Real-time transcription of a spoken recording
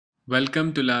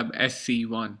Welcome to lab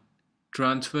SC1,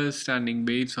 Transverse Standing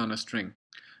Waves on a String.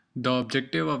 The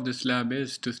objective of this lab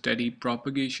is to study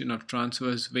propagation of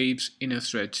transverse waves in a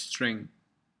stretched string.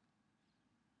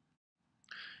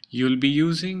 You'll be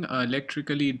using an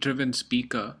electrically driven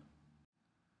speaker,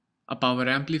 a power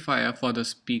amplifier for the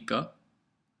speaker,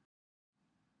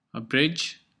 a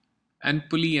bridge, and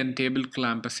pulley and table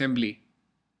clamp assembly.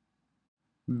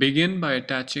 Begin by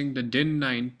attaching the DIN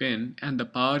 9 pin and the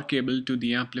power cable to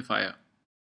the amplifier.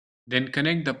 Then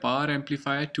connect the power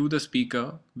amplifier to the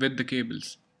speaker with the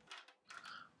cables.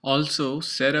 Also,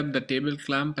 set up the table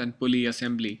clamp and pulley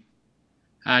assembly.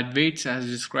 Add weights as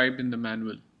described in the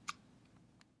manual.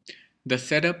 The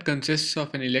setup consists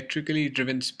of an electrically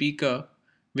driven speaker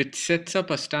which sets up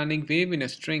a standing wave in a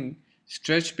string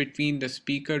stretched between the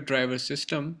speaker driver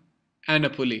system and a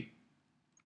pulley.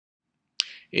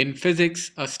 In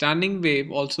physics, a standing wave,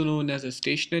 also known as a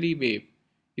stationary wave,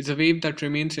 is a wave that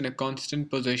remains in a constant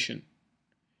position.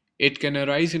 It can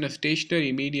arise in a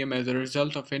stationary medium as a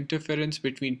result of interference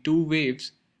between two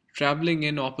waves traveling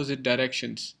in opposite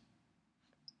directions.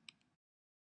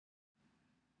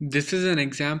 This is an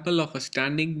example of a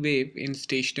standing wave in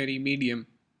stationary medium.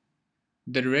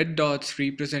 The red dots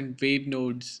represent wave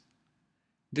nodes.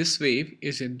 This wave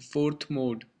is in fourth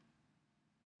mode.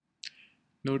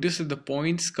 Notice that the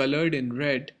points colored in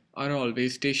red are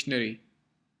always stationary.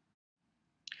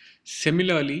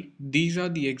 Similarly, these are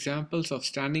the examples of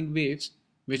standing waves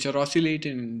which are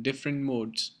oscillating in different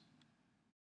modes.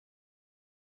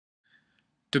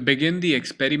 To begin the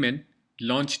experiment,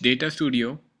 launch Data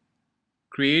Studio,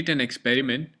 create an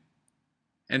experiment,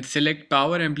 and select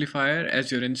Power Amplifier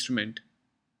as your instrument.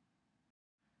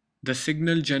 The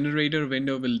signal generator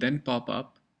window will then pop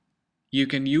up. You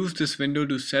can use this window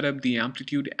to set up the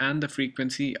amplitude and the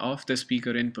frequency of the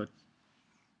speaker input.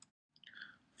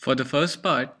 For the first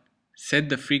part, set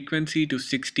the frequency to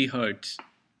 60 Hz.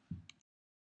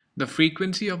 The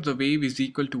frequency of the wave is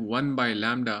equal to 1 by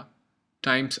lambda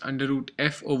times under root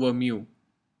f over mu,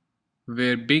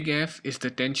 where big F is the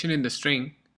tension in the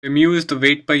string, mu is the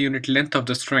weight per unit length of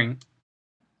the string,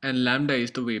 and lambda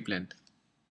is the wavelength.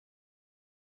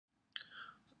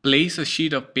 Place a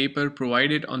sheet of paper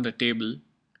provided on the table.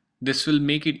 This will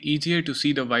make it easier to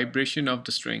see the vibration of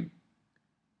the string.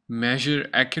 Measure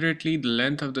accurately the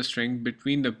length of the string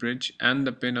between the bridge and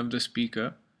the pin of the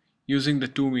speaker using the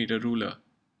 2-meter ruler.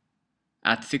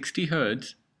 At 60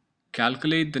 Hz,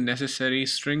 calculate the necessary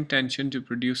string tension to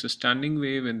produce a standing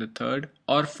wave in the third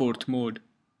or fourth mode.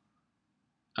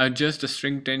 Adjust the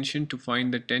string tension to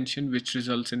find the tension which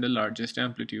results in the largest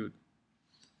amplitude.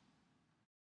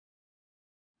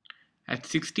 At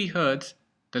 60 Hz,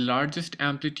 the largest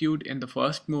amplitude in the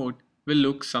first mode will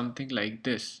look something like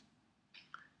this.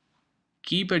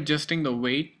 Keep adjusting the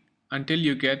weight until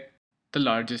you get the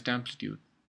largest amplitude.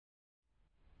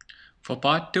 For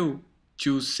part 2,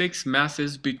 choose 6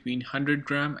 masses between 100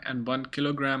 gram and 1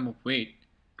 kilogram of weight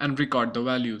and record the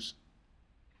values.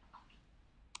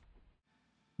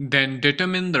 Then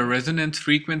determine the resonance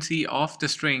frequency of the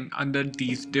string under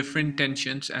these different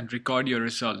tensions and record your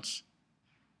results.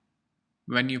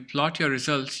 When you plot your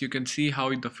results, you can see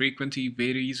how the frequency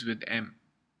varies with M.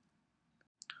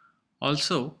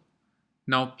 Also,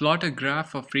 now plot a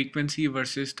graph of frequency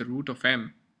versus the root of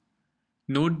M.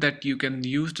 Note that you can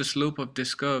use the slope of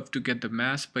this curve to get the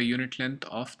mass per unit length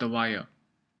of the wire.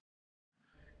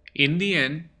 In the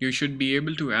end, you should be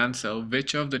able to answer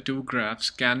which of the two graphs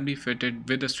can be fitted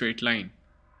with a straight line,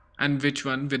 and which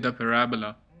one with a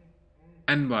parabola,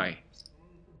 and why.